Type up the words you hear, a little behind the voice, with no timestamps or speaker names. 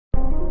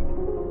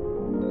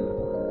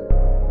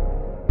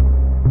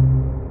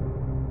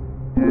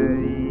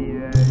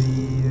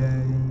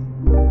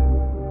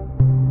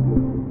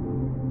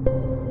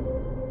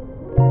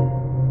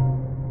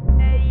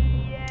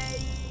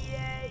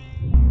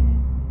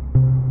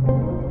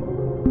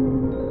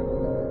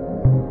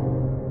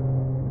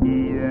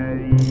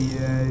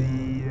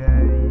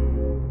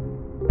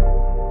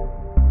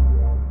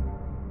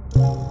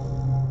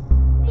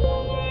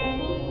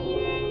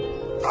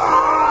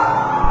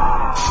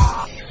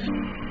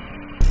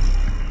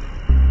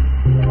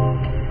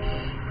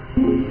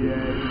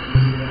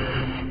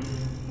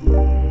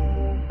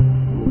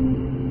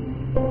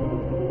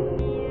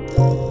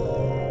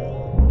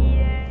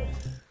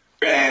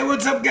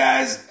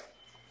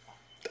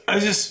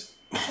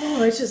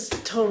Oh, I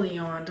just totally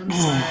yawned. I'm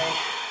sorry.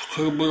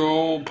 Took a big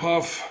old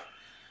puff.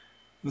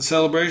 The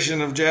celebration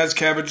of Jazz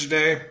Cabbage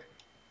Day.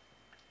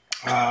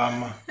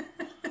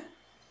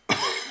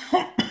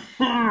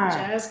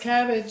 Jazz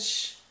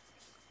cabbage.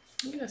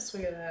 I'm gonna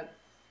swig of that.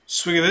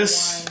 Swig of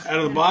this wine. out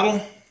of the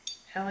bottle.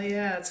 Hell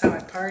yeah, that's how I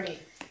party.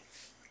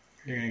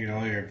 You're gonna get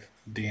all your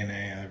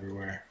DNA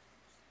everywhere.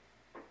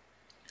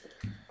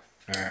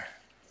 There.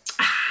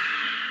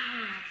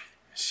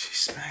 She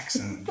smacks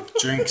and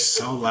drinks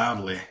so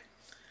loudly.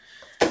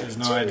 There's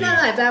no idea.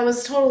 Not. That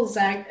was total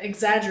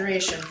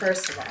exaggeration,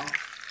 first of all.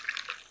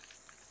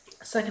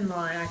 Second of all,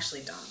 I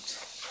actually don't.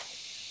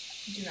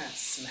 Do not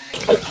smack.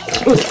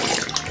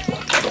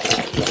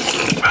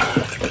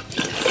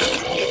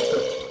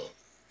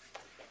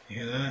 You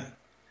hear that?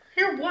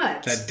 Hear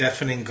what? That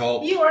deafening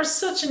gulp. You are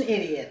such an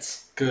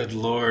idiot. Good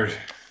Lord.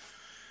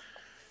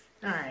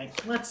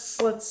 Alright, let's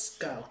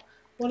go.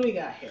 What do we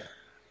got here?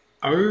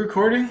 Are we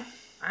recording?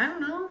 I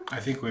don't know. I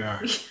think we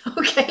are.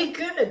 Okay,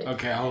 good.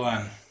 Okay, hold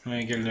on. Let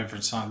me get a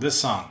different song. This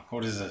song.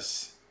 What is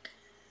this?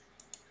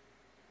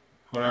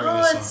 Whatever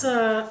this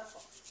song.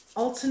 It's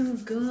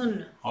Altın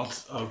Gun.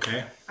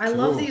 Okay. I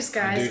love these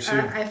guys. I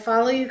do too. I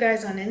follow you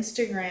guys on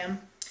Instagram,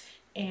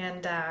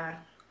 and I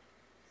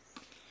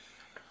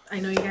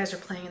know you guys are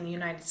playing in the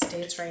United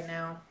States right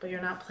now, but you're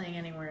not playing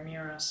anywhere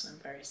near us. I'm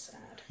very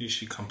sad. You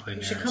should come play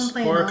near us. Come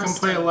play or in come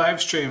play a live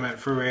stream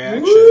for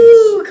reactions.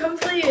 Ooh, come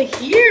play it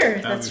here.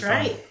 That's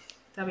right.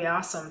 That'd be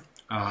awesome.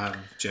 I'll have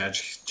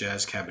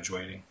jazz cabbage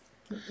waiting.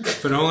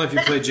 But only if you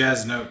play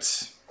jazz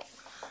notes.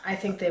 I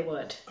think they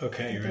would.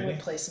 Okay, you ready? They would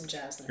play some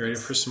jazz notes. You ready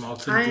for some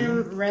Altın? I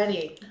am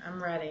ready.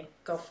 I'm ready.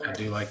 Go for it. I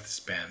do like this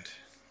band.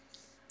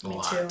 Me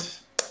lot. too.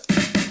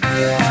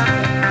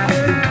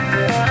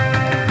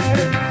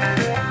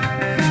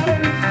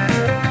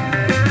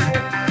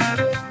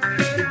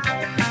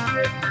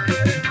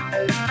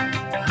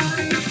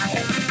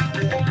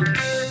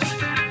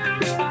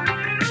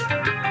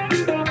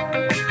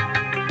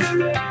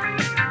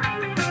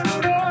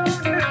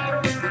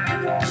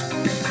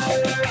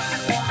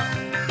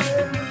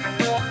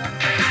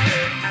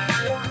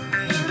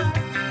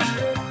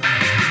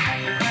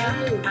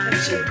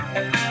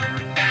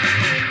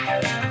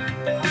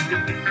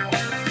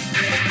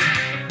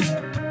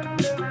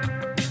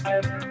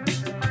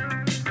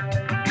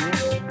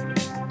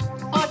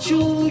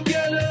 Açıl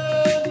gel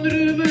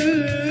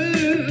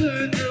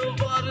ömrümün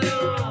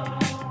varına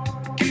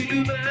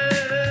gülüm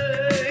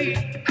ey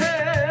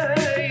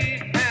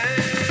hey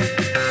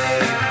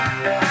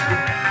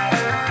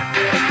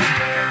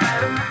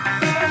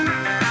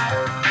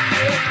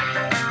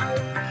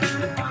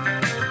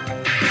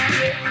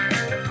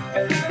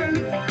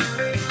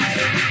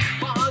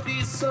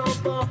Badi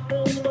sabah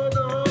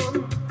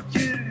olmadan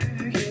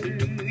yürü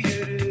yürü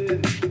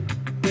yürü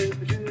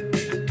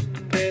ömrüm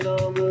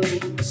belalı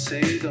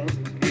sevdam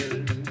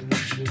görür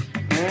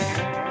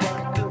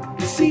Vardım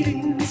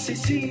zilin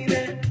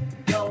sesine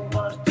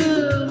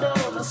yalvardım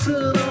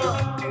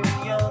anasına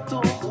Dünya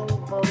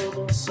dolu mal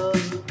olsa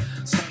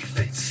sarf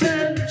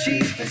etsem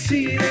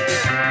cilvesine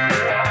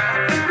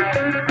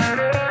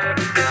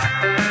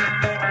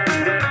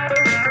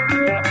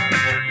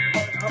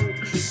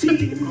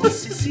Zilin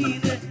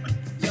sesine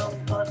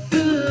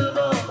yalvardım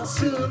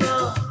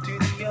anasına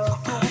Dünya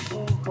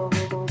dolu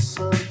mal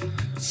olsa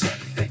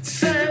sarf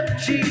etsem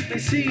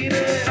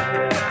cilvesine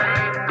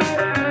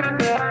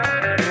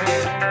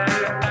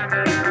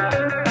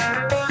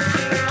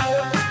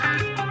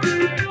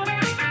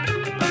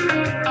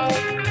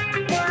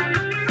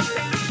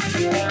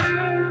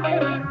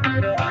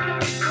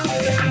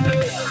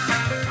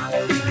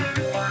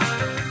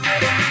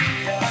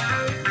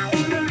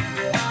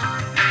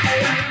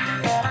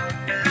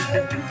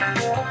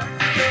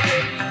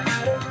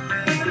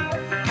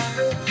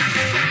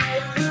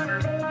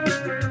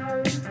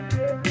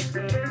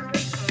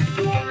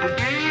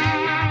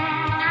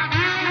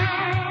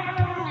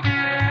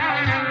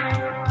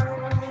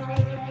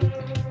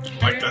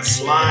Like that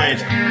slide.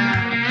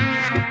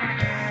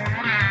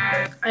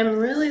 I'm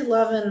really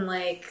loving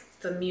like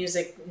the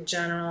music in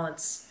general.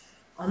 It's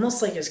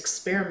almost like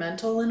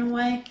experimental in a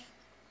way,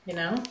 you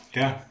know?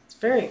 Yeah. It's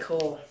very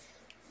cool.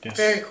 Yes.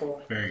 Very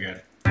cool. Very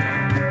good.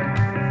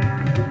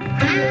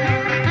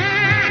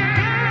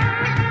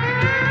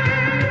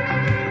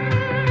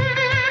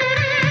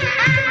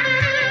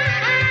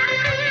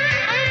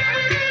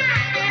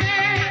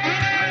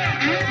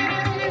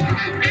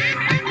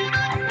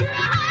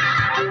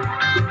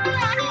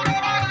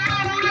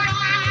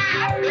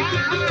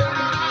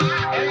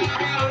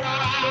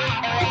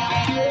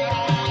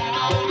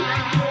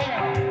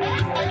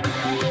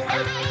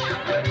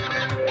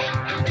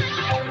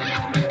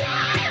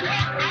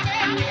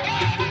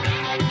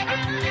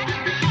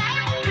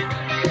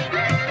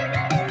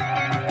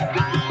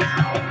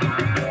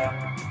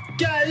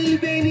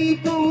 Gel beni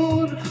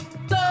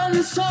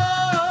buradan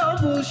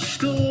savuştur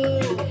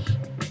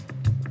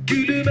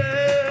Gülüm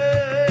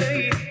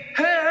ey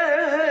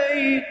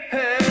hey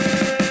hey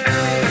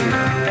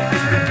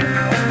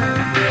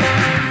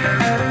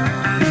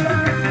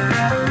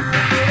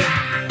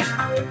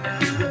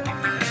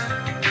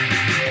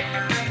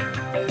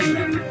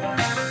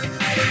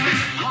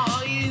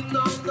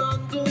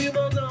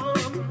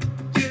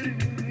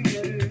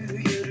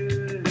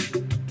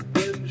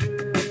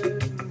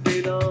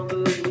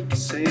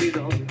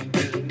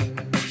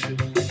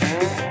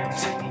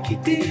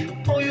gidi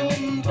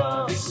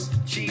oyunbaz,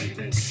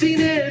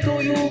 cilvesine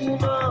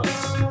doyulmaz.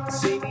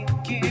 Senin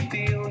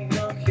gibi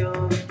oynak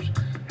yar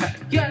her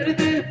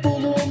yerde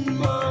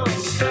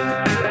bulunmaz.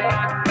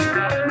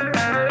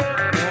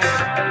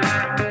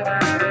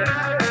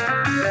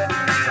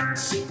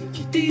 Seni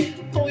gidi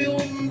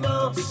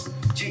oyunbaz,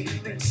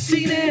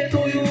 cilvesine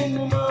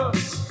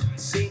doyulmaz.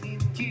 Senin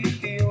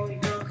gibi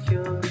oynak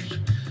yar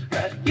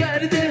her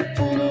yerde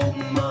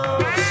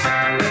bulunmaz.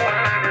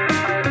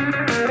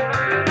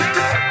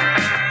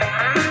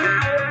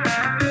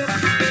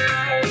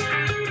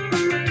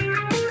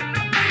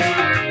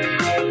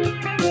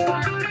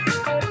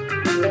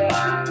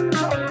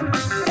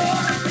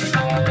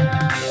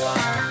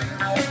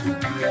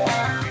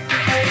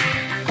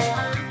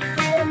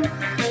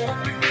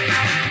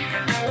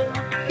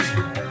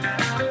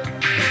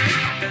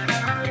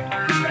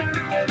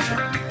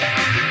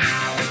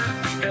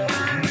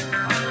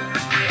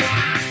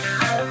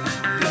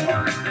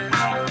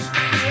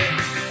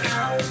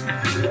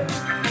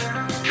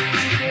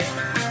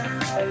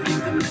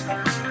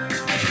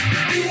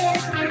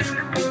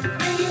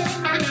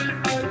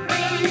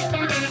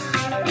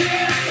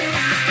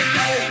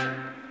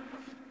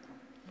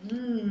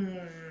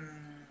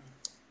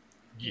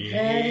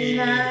 Very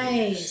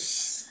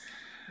nice.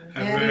 I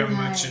very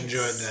much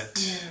enjoyed that.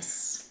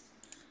 Yes.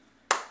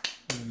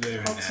 Very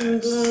Altın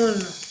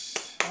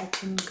nice.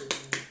 Altın Goon.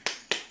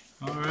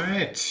 All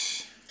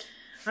right.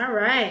 All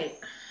right.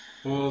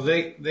 Well,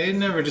 they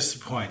never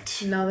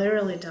disappoint. No, they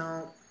really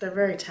don't. They're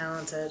very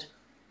talented.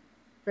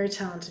 Very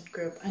talented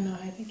group. I know.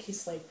 I think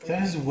he's like.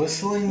 That is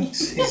whistling.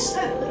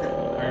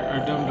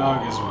 Our dumb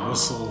dog is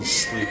whistle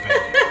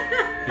sleeping.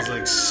 He's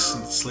like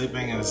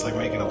sleeping and it's like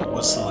making a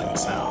whistling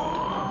sound.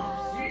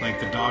 Like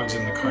the dogs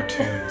in the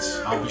cartoons.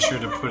 I'll be sure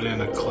to put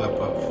in a clip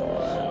of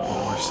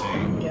what we're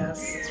seeing.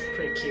 Yes, it's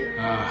pretty cute.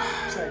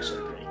 It's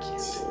actually pretty cute.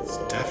 It's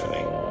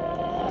deafening.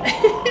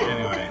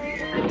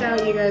 Anyway. I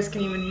doubt you guys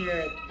can even hear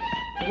it.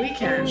 But we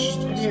can. We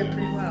can hear it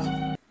pretty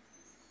well.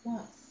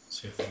 What?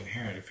 See if we can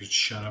hear it if you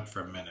shut up for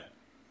a minute.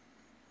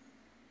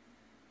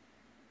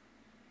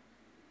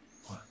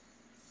 What?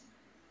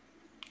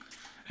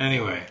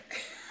 Anyway.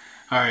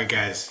 Alright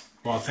guys.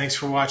 Well, thanks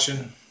for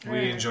watching.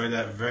 We enjoyed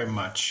that very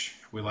much.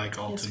 We like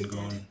Altın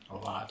Goon a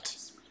lot.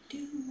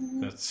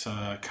 That's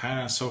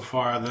kind of so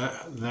far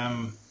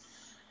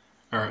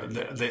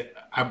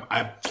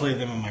I play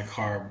them in my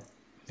car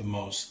the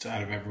most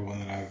out of everyone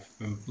that I've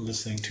been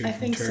listening to I from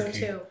think Turkey.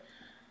 so too.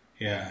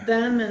 Yeah.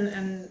 Them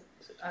and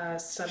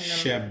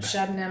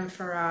Şebnem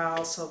Ferah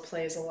also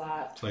plays a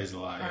lot. Plays a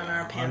lot. On Yeah.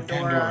 our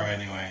Pandora. On Pandora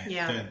anyway.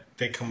 Yeah.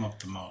 They come up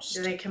the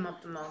most. They come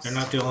up the most. They're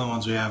not the only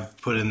ones we have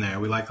put in there.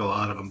 We like a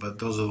lot of them, but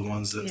those are the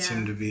ones that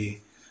seem to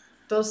be.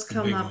 Those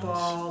come big up ones.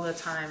 all the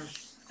time.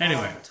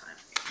 Anyway. All the time.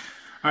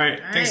 All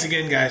right. Thanks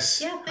again, guys.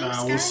 Yeah, thanks,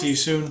 We'll guys. see you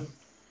soon.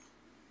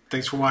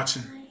 Thanks for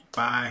watching.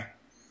 Bye.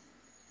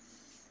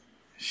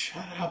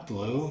 Shut up,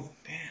 Lou.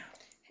 Damn.